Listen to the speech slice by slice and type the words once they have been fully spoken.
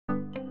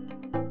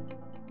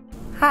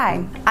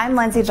Hi, I'm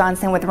Lindsay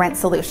Johnson with Rent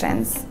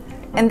Solutions.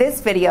 In this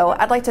video,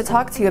 I'd like to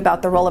talk to you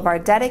about the role of our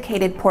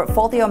dedicated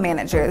portfolio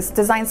managers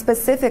designed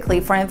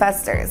specifically for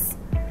investors.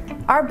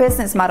 Our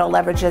business model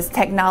leverages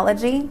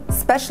technology,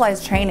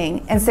 specialized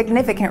training, and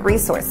significant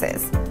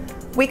resources.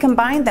 We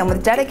combine them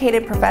with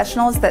dedicated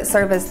professionals that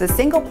serve as the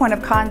single point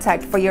of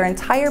contact for your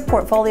entire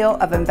portfolio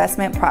of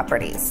investment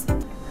properties.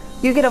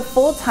 You get a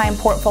full-time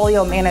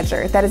portfolio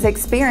manager that is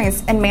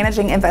experienced in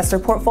managing investor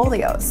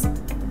portfolios.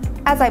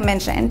 As I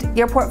mentioned,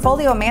 your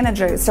portfolio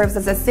manager serves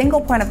as a single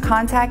point of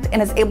contact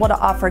and is able to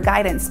offer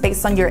guidance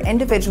based on your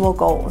individual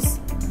goals.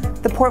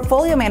 The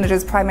portfolio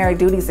manager's primary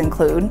duties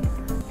include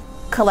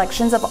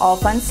collections of all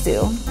funds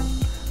due,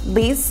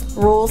 lease,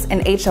 rules,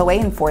 and HOA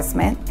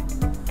enforcement,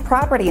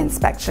 property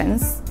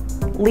inspections,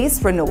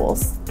 lease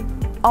renewals,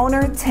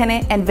 owner,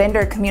 tenant, and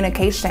vendor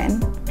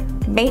communication,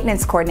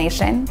 maintenance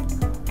coordination,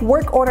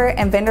 work order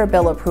and vendor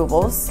bill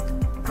approvals,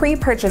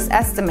 pre-purchase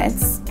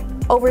estimates,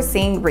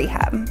 overseeing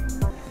rehab.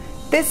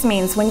 This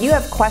means when you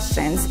have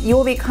questions, you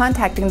will be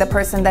contacting the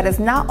person that is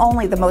not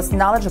only the most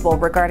knowledgeable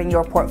regarding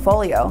your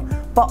portfolio,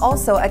 but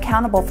also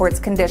accountable for its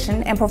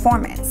condition and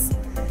performance.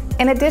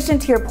 In addition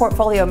to your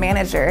portfolio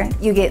manager,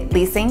 you get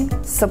leasing,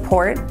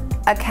 support,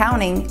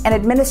 accounting, and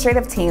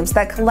administrative teams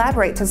that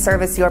collaborate to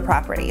service your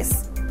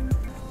properties.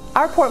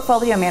 Our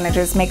portfolio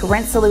managers make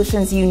Rent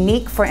Solutions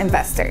unique for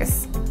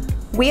investors.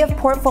 We have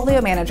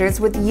portfolio managers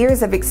with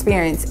years of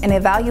experience in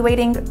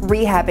evaluating,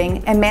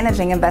 rehabbing, and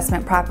managing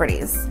investment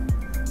properties.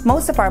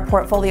 Most of our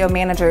portfolio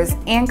managers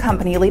and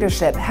company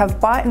leadership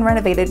have bought and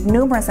renovated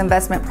numerous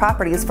investment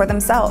properties for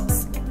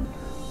themselves.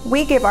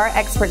 We give our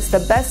experts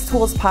the best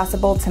tools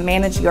possible to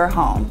manage your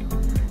home.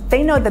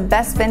 They know the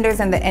best vendors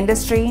in the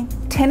industry,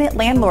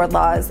 tenant-landlord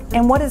laws,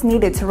 and what is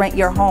needed to rent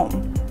your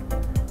home.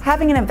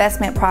 Having an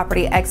investment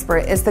property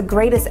expert is the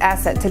greatest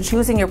asset to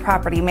choosing your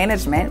property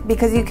management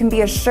because you can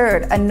be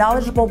assured a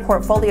knowledgeable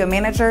portfolio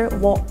manager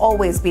will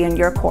always be in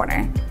your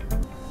corner.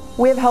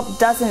 We have helped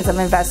dozens of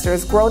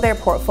investors grow their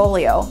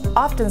portfolio,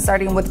 often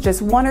starting with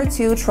just one or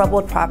two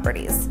troubled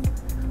properties.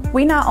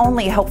 We not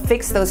only help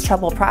fix those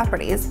troubled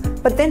properties,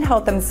 but then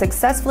help them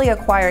successfully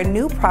acquire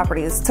new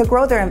properties to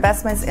grow their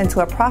investments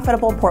into a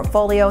profitable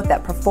portfolio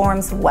that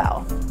performs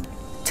well.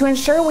 To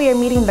ensure we are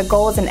meeting the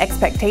goals and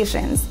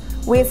expectations,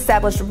 we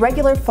established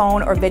regular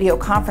phone or video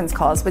conference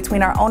calls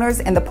between our owners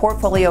and the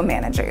portfolio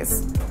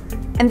managers.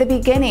 In the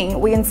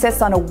beginning, we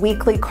insist on a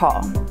weekly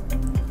call.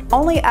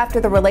 Only after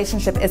the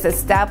relationship is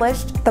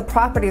established, the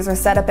properties are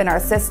set up in our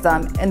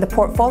system, and the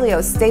portfolio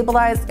is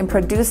stabilized and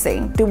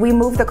producing do we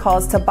move the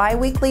calls to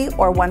bi-weekly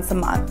or once a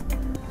month.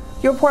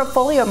 Your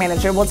portfolio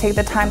manager will take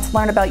the time to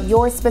learn about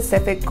your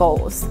specific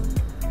goals.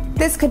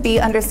 This could be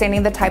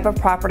understanding the type of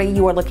property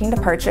you are looking to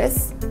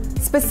purchase,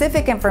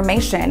 specific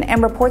information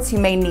and reports you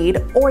may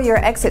need, or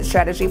your exit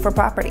strategy for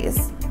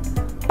properties.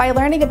 By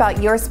learning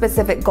about your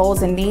specific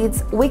goals and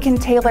needs, we can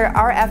tailor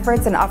our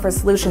efforts and offer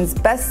solutions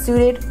best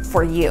suited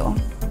for you.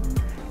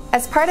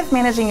 As part of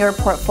managing your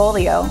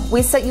portfolio,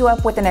 we set you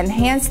up with an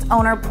enhanced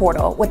owner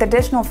portal with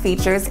additional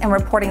features and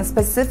reporting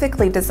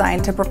specifically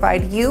designed to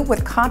provide you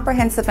with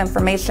comprehensive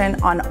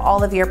information on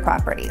all of your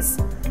properties.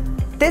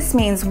 This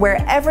means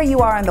wherever you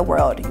are in the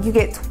world, you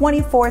get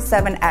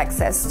 24/7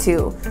 access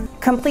to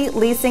complete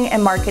leasing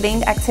and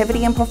marketing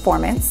activity and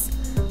performance,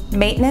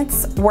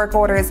 maintenance, work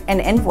orders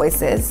and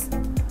invoices,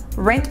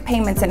 rent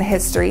payments and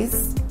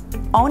histories,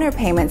 owner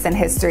payments and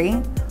history,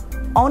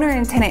 owner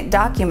and tenant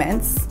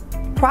documents,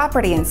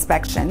 property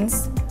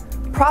inspections,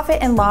 profit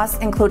and loss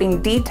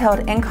including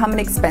detailed income and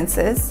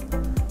expenses,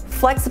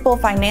 flexible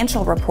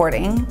financial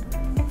reporting,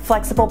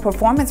 flexible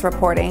performance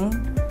reporting,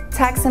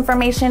 tax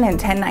information, and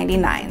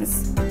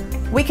 1099s.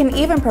 We can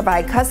even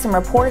provide custom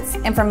reports,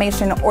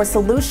 information, or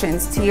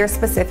solutions to your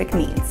specific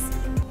needs.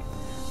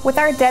 With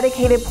our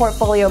dedicated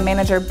portfolio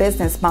manager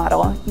business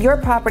model, your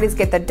properties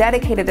get the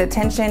dedicated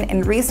attention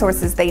and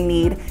resources they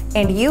need,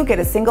 and you get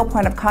a single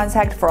point of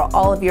contact for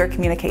all of your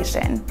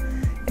communication.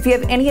 If you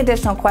have any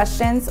additional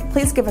questions,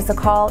 please give us a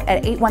call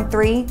at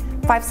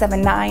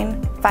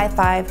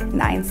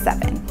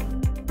 813-579-5597.